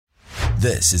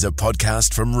This is a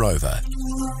podcast from Rover.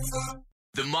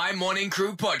 The My Morning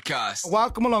Crew podcast.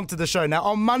 Welcome along to the show. Now,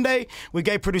 on Monday, we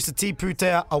gave producer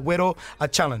isT-Pūtea a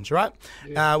challenge, right?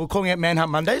 Yeah. We're calling it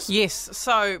Manhunt Mondays. Yes.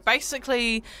 So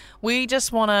basically, we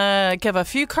just want to give a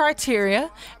few criteria,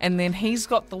 and then he's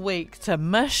got the week to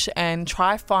mish and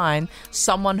try find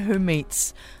someone who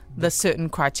meets the certain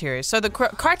criteria. So the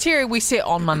criteria we set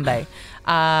on Monday,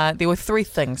 there were three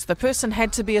things. The person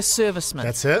had to be a serviceman.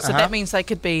 That's it. So that means they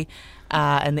could be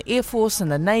in the Air Force, in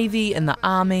the Navy, in the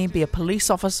Army, be a police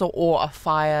officer or a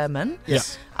fireman.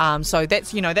 Yes. So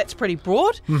that's pretty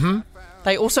broad. Mm-hmm.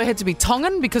 They also had to be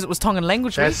Tongan because it was Tongan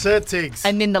language week. That's it, Tiggs.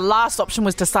 And then the last option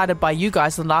was decided by you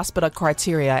guys, the last bit of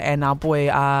criteria, and our boy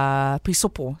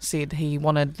Pisopo said he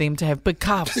wanted them to have big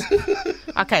calves.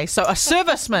 Okay, so a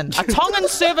serviceman, a Tongan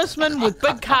serviceman with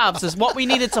big calves is what we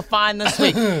needed to find this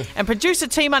week. And producer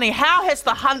T-Money, how has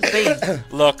the hunt been?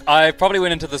 Look, I probably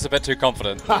went into this a bit too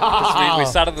confident. We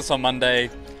started this on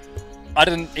Monday. I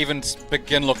didn't even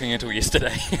begin looking until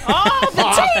yesterday. Oh, the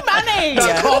T-Money!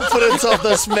 The confidence of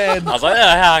this man. I was like,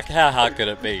 how hard could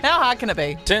it be? How hard can it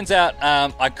be? Turns out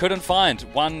I couldn't find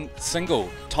one single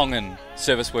Tongan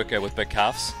service worker with big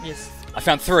calves. Yes. I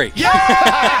found three. Yeah!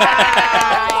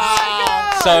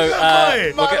 So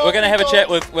we're going to have a chat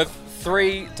with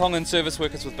three Tongan service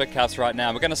workers with big calves right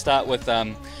now. We're going to start with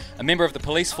a member of the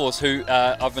police force who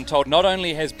I've been told not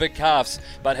only has big calves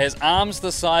but has arms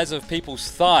the size of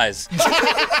people's thighs.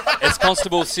 It's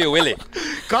Constable Siueli.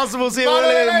 Constable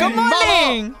Siueli. Good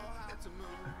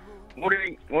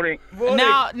morning. Morning.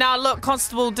 Now, look,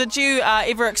 Constable, did you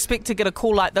ever expect to get a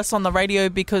call like this on the radio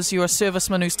because you're a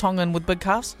serviceman who's Tongan with big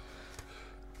calves?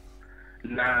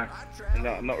 Nah,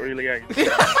 not really.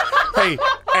 Hey,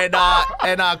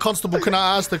 and Constable, can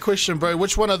I ask the question, bro?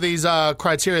 Which one of these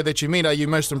criteria that you meet are you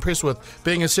most impressed with?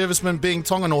 Being a serviceman, being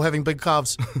Tongan, or having big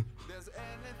calves?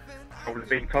 Probably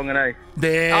being Tongan, eh?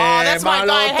 There, Oh, that's my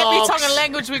guy. Happy dogs. Tongan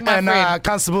language week, my And friend.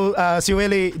 Constable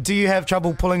Siueli, do you have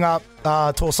trouble pulling up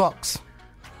tall socks?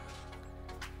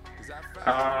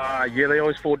 Yeah, they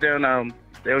always fall down.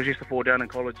 They always used to fall down in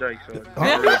college, eh? So.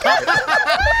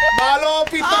 Malo,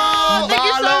 Pito! Thank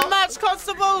you so Malo. much,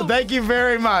 Constable. Thank you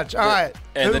very much. All right.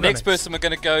 And the next person we're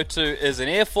going to go to is an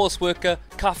Air Force worker,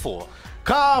 Kafoa.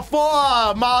 Ka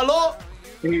foa, malo.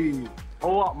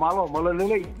 Oh, malo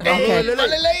lili. Okay.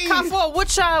 Lelele. Kafua,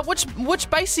 which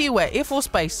base are you at? Air Force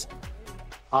Base?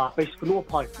 Base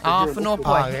Whanopoi.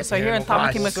 Whanopoi. yeah, So yeah, here in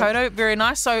nice. Tamaki Makaurau. Very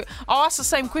nice. So I'll ask the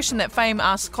same question that Fame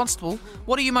asked Constable.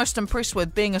 What are you most impressed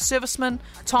with, being a serviceman,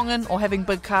 Tongan, or having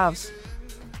big calves?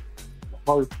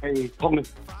 Tongan.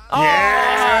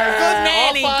 Yeah. Good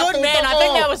nanny. Oh, Good man. I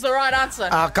think that was the right answer.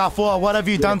 Ka foa, what have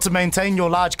you done to maintain your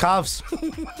large calves?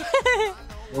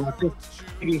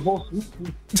 Eating horse.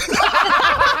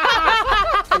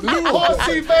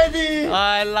 Horsey, baby!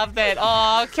 I love that.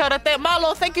 Oh, kia ora te.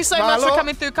 Malo, thank you so much Malo. for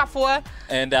coming through, Kafua.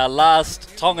 And our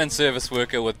last Tongan service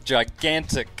worker with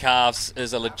gigantic calves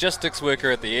is a logistics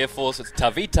worker at the Air Force. It's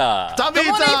Tavita. Good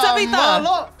morning, Tavita.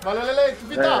 Malo. Malelele,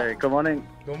 Tavita. Hey, good morning.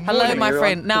 Hello, my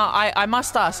friend. Now, I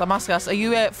must ask, are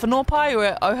you at Whanopoi or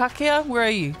at Ohakea? Where are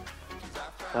you?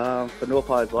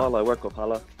 Whanopoi as well. I work with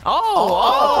Hala.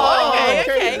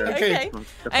 Okay.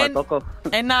 And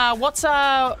what's you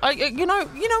know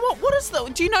what is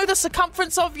the? Do you know the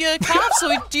circumference of your calves, or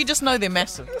do you just know they're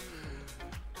massive?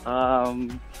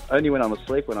 Only when I'm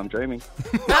asleep, when I'm dreaming.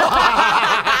 Hey,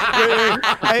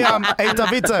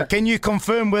 Tavita, can you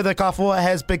confirm whether Ka foa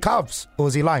has big calves, or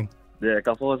is he lying? Yeah,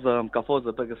 Kafoa's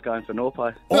the biggest guy in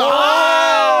Whanopoi.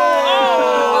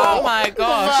 Oh my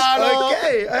gosh.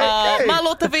 Okay.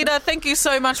 Malo Tavita, thank you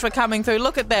so much for coming through.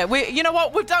 Look at that. You know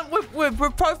what we've done? We've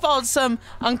profiled some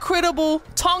incredible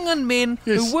Tongan men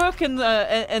who work in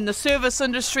the service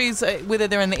industries, whether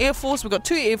they're in the Air Force. We've got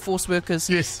two Air Force workers,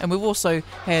 Yes. and we've also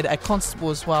had a constable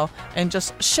as well. And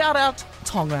just shout out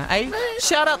Tonga, eh?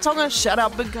 Shout out Tonga. Shout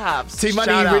out big calves.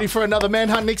 T-Money, Shout you out. ready for another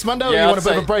manhunt next Monday, or you want a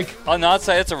bit of a break? Oh, no, I'd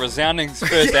say it's a resounding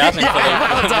first outing for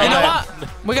them. You know what?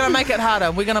 We're going to make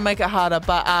it harder.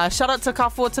 But shout out to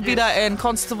Kafua Tabita and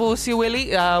Constable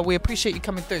Siueli. We appreciate you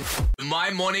coming through. My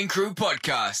Morning Crew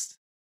podcast.